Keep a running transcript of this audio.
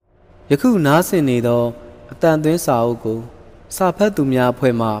ယခုနားဆင်နေသောအတန်သွင်းစာအုပ်ကိုစာဖတ်သူများအ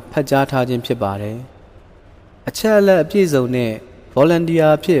ဖွဲ့မှဖတ်ကြားထားခြင်းဖြစ်ပါတယ်။အချက်အလက်အပြည့်စုံနဲ့ volunteer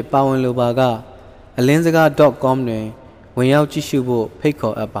အဖြစ်ပါဝင်လိုပါကအလင်းစကား .com တွင်ဝင်ရောက်ကြည့်ရှုဖို့ဖိတ်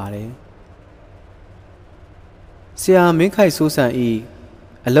ခေါ်အပ်ပါတယ်။ဆရာမင်းခိုင်စိုးစံ၏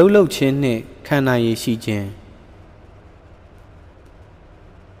အလုတ်လုတ်ချင်းနှင့်ခံနိုင်ရည်ရှိခြင်း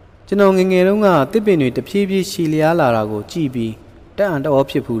ကျွန်တော်ငယ်ငယ်တုန်းကတစ်ပင်တွေတဖြည်းဖြည်းရှည်လျားလာတာကိုကြည့်ပြီးတက်အံ့တအော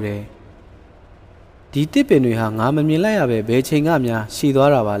ဖြစ်ဖူးတယ်။ဒီတစ်ပင်တွေဟာငါမမြင်လိုက်ရပဲဘယ်ချိန်ကများရှည်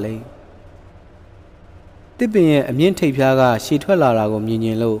သွားတာပါလဲ။တစ်ပင်ရဲ့အမြင့်ထိပ်ဖျားကရှည်ထွက်လာတာကိုမြ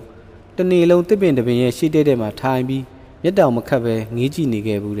င်လို့တနေ့လုံးတစ်ပင်တစ်ပင်ရဲ့ရှေ့တဲ့မှာထိုင်ပြီးမျက်တောင်မခတ်ပဲငေးကြည့်နေ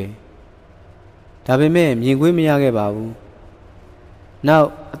ခဲ့ဘူးတယ်။ဒါပေမဲ့မြင်ခွင့်မရခဲ့ပါဘူး။နောက်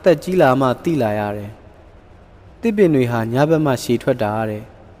အသက်ကြီးလာမှသိလာရတယ်။တစ်ပင်တွေဟာညဘက်မှရှည်ထွက်တာတဲ့။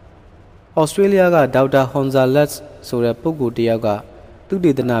ဩစတြေးလျကဒေါက်တာဟွန်ဇာလက်စ်ဆိုတဲ့ပုဂ္ဂိုလ်တစ်ယောက်ကသူ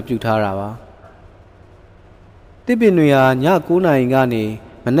တေသနာပြုထားတာပါ။တစ်ပင်တွေဟာည9နာရီကနေ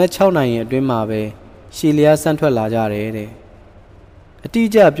မနက်6နာရီအတွင်းမှာပဲရှည်လျားဆန်းထွက်လာကြတယ်တဲ့အတိ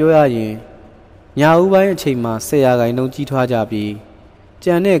အကျပြောရရင်ညဦးပိုင်းအချိန်မှာ10ရာခိုင်နှုန်းကြီးထွားကြပြီးကျ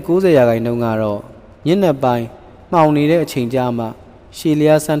န်တဲ့90ရာခိုင်နှုန်းကတော့ညနေပိုင်းမှောင်နေတဲ့အချိန်ကြာမှရှည်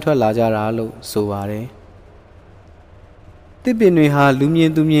လျားဆန်းထွက်လာကြတာလို့ဆိုပါတယ်တစ်ပင်တွေဟာလူမြ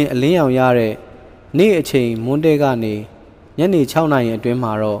င်သူမြင်အလင်းရောင်ရတဲ့နေ့အချိန်မွန်းတဲကနေညနေ6နာရီအတွင်း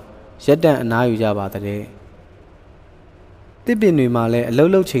မှာတော့ရက်တန့်အနားယူကြပါတဲ့တစ်ပင်တွေမှာလည်းအလု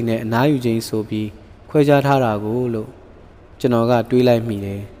တ်လုတ်ချိန်နဲ့အနားယူခြင်းဆိုပြီးခွဲခြားထားတာကိုလို့ကျွန်တော်ကတွေးလိုက်မိတ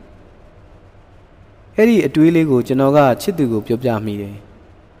ယ်အဲ့ဒီအတွေးလေးကိုကျွန်တော်ကချစ်သူကိုပြောပြမိတယ်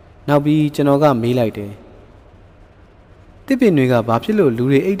နောက်ပြီးကျွန်တော်ကမေးလိုက်တယ်တစ်ပင်တွေကဘာဖြစ်လို့လူ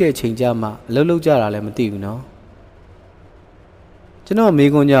တွေအိတ်တဲ့ချိန်ကြမှာအလုတ်လုတ်ကြတာလည်းမသိဘူးနော်ကျွန်တော်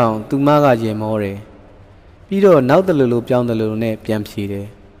မေးခွန်းကြောင့်သူမကရင်မောတယ်ပြီးတော့နောက်တလူလိုပြောင်းတလူလိုနဲ့ပြန်ဖြေတယ်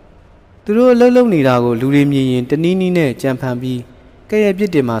သူတို့အလုတ်လုတ်နေတာကိုလူတွေမြင်ရင်တနည်းနည်းနဲ့ကြံဖန်ပြီးကဲ့ရဲ့ပြ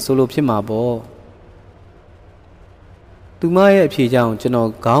စ်တင်မှာဆိုလို့ဖြစ်မှာပေါ့သူမရဲ့အဖြေကြောင့်ကျွန်တော်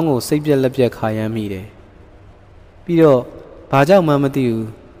ခေါင်းကိုစိတ်ပြက်လက်ပြက်ခါရမ်းမိတယ်ပြီးတော့ဘာကြောင့်မှမသိဘူး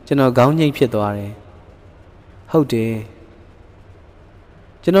ကျွန်တော်ခေါင်းညိတ်ဖြစ်သွားတယ်ဟုတ်တယ်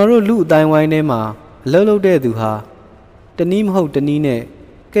ကျွန်တော်တို့လူအတိုင်းဝိုင်းထဲမှာအလုတ်လုတ်တဲ့သူဟာတနည်းမဟုတ်တနည်းနဲ့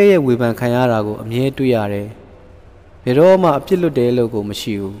ကဲ့ရဲ့ဝေဖန်ခံရတာကိုအမြဲတွေ့ရတယ်ဘယ်တော့မှအပြစ်လွတ်တယ်လို့ကိုမ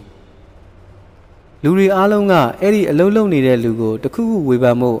ရှိဘူးလူတွေအားလုံးကအဲ့ဒီအလုတ်လုတ်နေတဲ့လူကိုတခုခုဝေဖ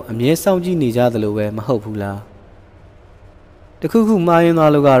န်မှုအမြဲစောင့်ကြည့်နေကြသလိုပဲမဟုတ်ဘူးလားတခုခုမှားရင်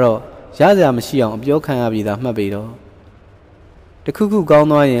သွားလို့ကတော့ရစရာမရှိအောင်အပြောခံရပြီသာမှတ်ပေတော့တခုခုကောင်း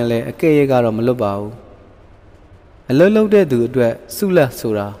သွားရင်လည်းအကဲ့ရဲ့ကတော့မလွတ်ပါဘူးအလုတ်လုတ်တဲ့သူအတွက်ဆုလက်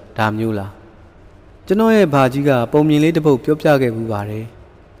ဆိုတာဒါမျိုးလားကျွန်တော်ရဲ့ဘာကြီးကပုံမြင်လေးတစ်ပုဒ်ပြောပြခဲ့မှုပါတယ်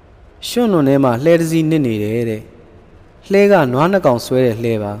ရွှွန့်လွန်ထဲမှာလှဲတစ်စီးနစ်နေတယ်တဲ့လှဲကနွားနှစ်ကောင်ဆွဲတဲ့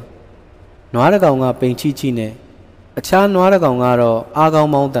လှဲပါနွားတစ်ကောင်ကပိန်ချိချိနဲ့အခြားနွားတစ်ကောင်ကတော့အားကော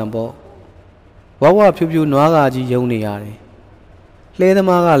င်းမောင်းတန်ပေါ့ဝဝဖြူဖြူနွားကကြီးယုံနေရတယ်လှဲသ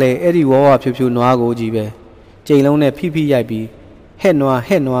မားကလည်းအဲ့ဒီဝဝဖြူဖြူနွားကိုကြီးပဲကြိမ်လုံးနဲ့ဖိဖိရိုက်ပြီးဟဲ့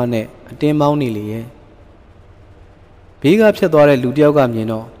နွားနဲ့အတင်းမောင်းနေလေရဲ့ဘေးကဖြတ်သွားတဲ့လူတယောက်ကမြင်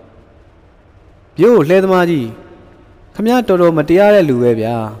တော့ပြို့လှဲသမားကြီးခမရတော်တော်မတရားတဲ့လူပဲ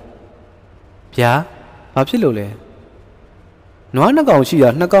ဗျာဘာဖြစ်လို့လဲနွားနှစ်ကောင်ရှိတာ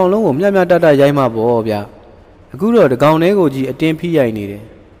နှစ်ကောင်လုံးကိုမျှမျှတတရိုက်မှပေါ့ဗျာအခုတော့တကောင်လေးကိုကြီးအတင်းဖိရိုက်နေတယ်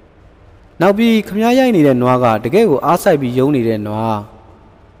နောက်ပြီးခမရရိုက်နေတဲ့နွားကတကယ်ကိုအားဆိုင်ပြီးယုံနေတဲ့နွား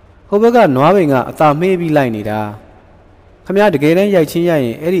ဟိုဘက်ကနွားပင်ကအသာမေးပြီးလိုက်နေတာခမရတကယ်တမ်းရိုက်ချင်းရရ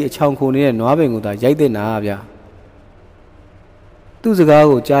င်အဲ့ဒီအချောင်ခုန်နေတဲ့နွားပင်ကိုသာရိုက်တဲ့နာဗျာသူ့စကား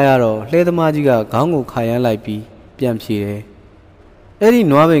ကိုကြားရတော့လှဲသမားကြီးကခေါင်းကိုခါရမ်းလိုက်ပြီးပြန်ဖြေတယ်အဲ့ဒီ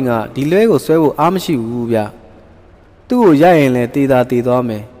နွားပင်ကဒီလဲကိုဆွဲဖို့အားမရှိဘူးဗျသူ့ကိုရိုက်ရင်လည်းတေးသွားမ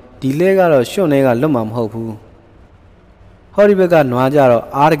ယ်ဒီလဲကတော့ရွှွန့်ထဲကလွတ်မှာမဟုတ်ဘူးဟောဒီဘက်ကနွားကြတော့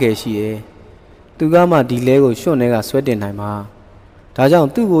အားတကယ်ရှိတယ်သူကမှဒီလဲကိုရွှွန့်ထဲကဆွဲတင်နိုင်မှာဒါကြောင့်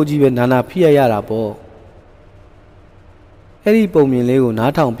သူ့ကိုကြီးပဲနာနာဖိရတာပေါ့အဲ့ဒီပုံမြင်လေးကို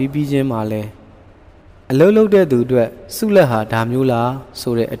နားထောင်ပြီးချင်းမှလဲအလုတ်လုတ်တဲ့သူအတွက်ဆုလက်ဟာဒါမျိုးလား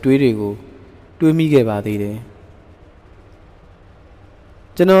ဆိုတဲ့အတွေးတွေကိုတွေးမိခဲ့ပါသေးတယ်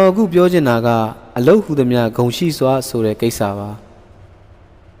ကျွန်တော်အခုပြောချင်တာကအလုတ်ဟူသမျှဂုံရှိစွာဆိုတဲ့ကိစ္စပါ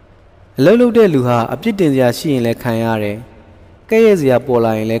အလုတ်လုတ်တဲ့လူဟာအပြစ်တင်စရာရှိရင်လည်းခံရတယ်ကဲ့ရဲ့စရာပေါ်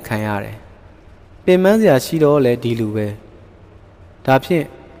လာရင်လည်းခံရတယ်ပင်ပန်းစရာရှိတော့လည်းဒီလူပဲဒါဖြင့်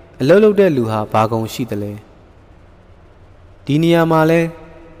အလုတ်လုတ်တဲ့လူဟာဘာဂုံရှိသလဲဒီနေရာမှာလဲ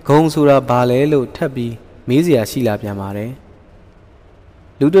ဂုံဆိုတာဘာလဲလို့ထပ်ပြီးမေးစရာရှိလာပြန်ပါတယ်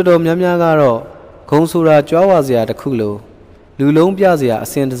လူတော်တော်များများကတော့ဂုံဆိုတာကြွားဝါစရာတစ်ခုလို့လူလုံးပြစရာအ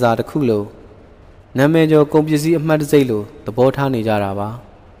စင်တစားတစ်ခုလို့နာမည်ကျော်ကုန်ပစ္စည်းအမှတ်တစိမ့်လို့သဘောထားနေကြတာပါ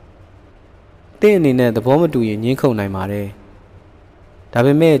တင်းအနေနဲ့သဘောမတူရင်ငင်းခုန်နိုင်ပါတယ်ဒါ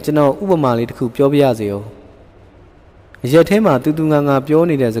ပေမဲ့ကျွန်တော်ဥပမာလေးတစ်ခုပြောပြရစီဦးရက်ထဲမှာတူတူငါငါပြော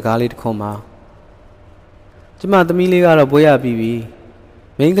နေတဲ့စကားလေးတစ်ခွန်းမှာကျမသမီးလေးကတော့ဘွဲရပြီးပြီ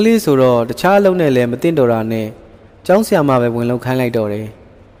မိန်းကလေးဆိုတော့တခြားအလုပ်နဲ့လည်းမတင်တော်တာနဲ့ကျောင်းဆရာမပဲဝင်လောက်ခိုင်းလိုက်တော့တယ်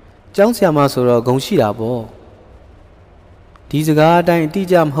ကျောင်းဆရာမဆိုတော့ဂုဏ်ရှိတာပေါ့ဒီစကားအတိုင်းအတိအ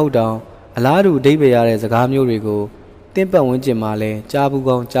ကျမဟုတ်တောင်အလားတူအဓိပ္ပာယ်ရတဲ့စကားမျိုးတွေကိုတင်းပတ်ဝန်းကျင်မှာလည်းကြားဘူး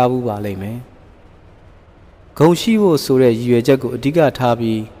ကောင်းကြားဘူးပါလိမ့်မယ်ဂုဏ်ရှိဖို့ဆိုတဲ့ရည်ရွယ်ချက်ကိုအဓိကထား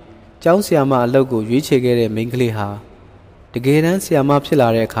ပြီးကျောင်းဆရာမအလုပ်ကိုရွေးချယ်ခဲ့တဲ့မိန်းကလေးဟာတကယ်တမ်းဆရာမဖြစ်လာ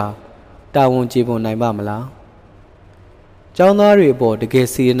တဲ့အခါတာဝန်ကျေပွန်နိုင်ပါမလားကျောင်းသားတွေအပေါ်တကယ်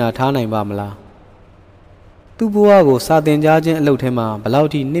စေတနာထားနိုင်ပါမလားသူ့ဘဝကိုစာသင်ကြားခြင်းအလုပ်ထဲမှာဘလောက်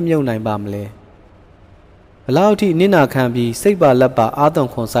ထိနှိမ့်မြုပ်နိုင်ပါမလဲဘလောက်ထိနစ်နာခံပြီးစိတ်ပါလက်ပါအာသွန်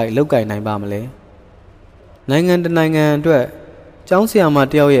ခွန်ဆိုင်လောက်ကင်နိုင်ပါမလဲနိုင်ငံတနိုင်ငံအတွက်ကျောင်းဆရာမ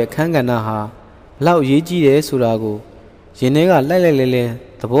တယောက်ရဲ့အခန်းကဏ္ဍဟာဘလောက်အရေးကြီးတယ်ဆိုတာကိုရင်ထဲကလိုက်လဲ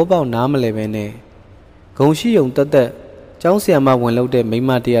သဘောပေါက်နားမလဲပဲနဲ့ဂုံရှိယုံတက်ကျောင်းဆရာမဝင်လုပ်တဲ့မိန်း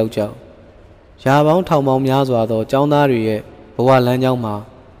မတယောက်ကြောင့်ရာပေါင်းထောင်ပေါင်းများစွာသောကျောင်းသားတွေရဲ့ဘဝလမ်းကြောင်းမှာ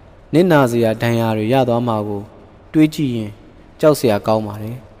နစ်နာစရာဒဏ်ရာတွေရသွားမှာကိုတွေးကြည့်ရင်ကြောက်စရာကောင်းပါတ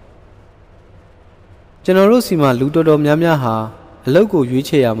ယ်ကျွန်တော်တို့စီမှာလူတော်တော်များများဟာအလုပ်ကိုရွေး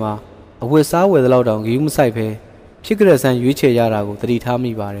ချယ်ရမှာအဝတ်စားဝယ်သလောက်တောင်ဂရုမစိုက်ပဲဖြစ်ကြတဲ့ဆန်းရွေးချယ်ရတာကိုသတိထား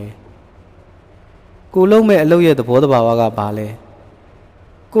မိပါတယ်ကိုလုံးမဲ့အလုပ်ရဲ့သဘောတဘာဝကဘာလဲ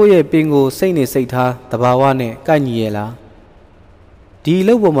ကိုယ့်ရဲ့ပင်ကိုစိတ်နဲ့စိတ်ထားတဘာဝနဲ့ကိုက်ညီရဲ့လားဒီအ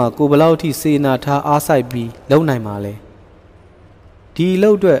လုပ်ပေါ်မှာကိုဘလောက်ထိစေနာထားအားစိုက်ပြီးလုပ်နိုင်မှာလဲဒီအလု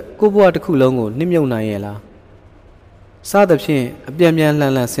ပ်အတွက်ကိုဘဝတစ်ခုလုံးကိုနှိမ့်မြုပ်နိုင်ရဲ့လားစသဖြင့်အပြန်ပြန်လှ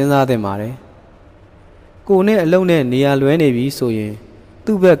န်လှန်စဉ်းစားသင့်ပါတယ်ကိုနဲ့အလုပ်နဲ့နေရာလွဲနေပြီဆိုရင်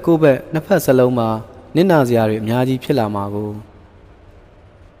သူ့ဘက်ကိုယ့်ဘက်နှစ်ဖက်စလုံးမှာနစ်နာစရာတွေအများကြီးဖြစ်လာမှာကို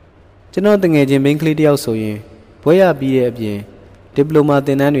ကျွန်တော်တငယ်ချင်းမိန်းကလေးတယောက်ဆိုရင်ဘွဲရပြီးရဲ့အပြင်ဒီပလိုမာသ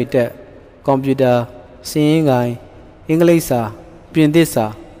င်တန်းတွေတက်ကွန်ပျူတာစီးရင်ကိုင်းအင်္ဂလိပ်စာပြင်သစ်စာ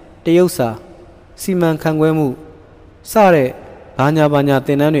တရုတ်စာစီမံခန့်ခွဲမှုစတဲ့ဘာညာသ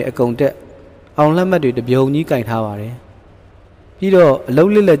င်တန်းတွေအကုန်တက်အောင်လက်မှတ်တွေတပြုံကြီးကင်ထားပါတယ်ပြီးတော့အလု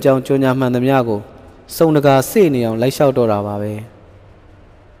ပ်လက်ကြောင်းကြော်ညာမှန်သမျှကိုစုံတကာစေ့နေအောင်လိုက်လျှောက်တော့တာပါပဲ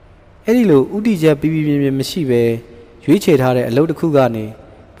အဲ့ဒီလိုဥတီချက်ပြင်းပြင်းမရှိပဲရွေးချယ်ထားတဲ့အလုပ်တစ်ခုကနေ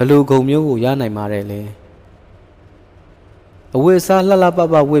ဘလို့ဂုံမျိုးကိုရနိုင်ပါတယ်လေအဝတ်အစားလှလှပ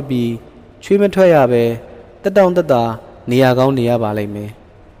ပဝတ်ပြီးချွေးမထွက်ရပဲတက်တောင့်တက်တာနေရာကောင်းနေရပါလိမ့်မယ်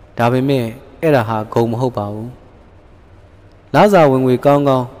ဒါပေမဲ့အဲ့ဒါဟာဂုံမဟုတ်ပါဘူးလစာဝင်ငွေကောင်း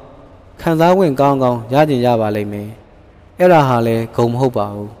ခံစားဝင်ကောင်းရကျင်ရပါလိမ့်မယ်အဲ့ဒါဟာလည်းဂုံမဟုတ်ပါ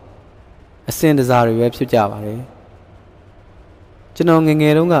ဘူးအစင်တစားတွေပဲဖြစ်ကြပါတယ်ကျွန်တော်ငယ်င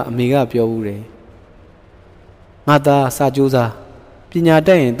ယ်တုန်းကအမေကပြောဘူးတယ်ငါသားစာကြိုးစားပညာတ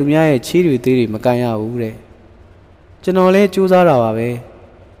တ်ရင်သူများရဲ့ချီးတွေသေးတွေမကန်ရဘူးတဲ့ကျွန်တော်လည်းကြိုးစားတာပါပဲ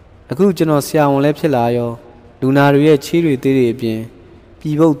အခုကျွန်တော်ဆရာဝန်လည်းဖြစ်လာရောလူနာတွေရဲ့ချီးတွေသေးတွေအပြင်ပြ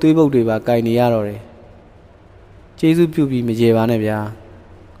ည်ပုတ်သွေးပုတ်တွေပါကင်နေရတော့တယ်ကျေးဇူးပြုပြီးမရေပါနဲ့ဗျာ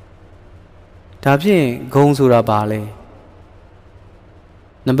ဒါဖြင့်ဂုံဆိုတာဘာလဲ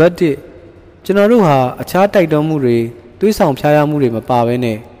နံပါတ်1ကျွန်တော်တို့ဟာအခြားတိုက်တွန်းမှုတွေတွေးဆောင်ဖျားရမှုတွေမပါဘဲ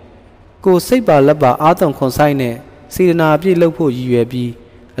နဲ့ကိုယ်စိတ်ပါလက်ပါအာသွန်ခွန်ဆိုင်နဲ့စေတနာအပြည့်လုပ်ဖို့ရည်ရွယ်ပြီး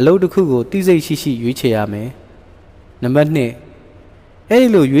အလုပ်တစ်ခုကိုတိစိတ်ရှိရွေးချယ်ရမယ်နံပါတ်2အဲ့ဒီ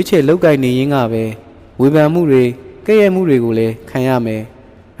လိုရွေးချယ်လောက်ကင်နေရင်းကပဲဝေဖန်မှုတွေကဲ့ရဲ့မှုတွေကိုလည်းခံရမယ်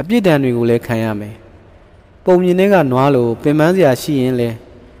အပြစ်ဒဏ်တွေကိုလည်းခံရမယ်ပုံမြင်တဲ့ကနွားလိုပင်ပန်းစရာရှိရင်လည်း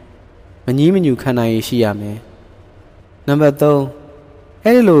မငြီးမညူခံနိုင်ရရှိရမယ်နံပါတ်3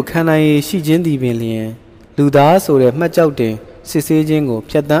အဲ့ဒီလိုခံနိုင်ရရှိခြင်းဒီပင်လျင်လူသားဆိုတဲ့မှတ်ကြောက်တင်စစ်ဆေးခြင်းကို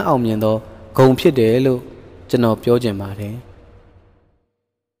ဖျက်ဆီးအောင်မြင်သောဂုဏ်ဖြစ်တယ်လို့ကျွန်တော်ပြောချင်ပါတယ်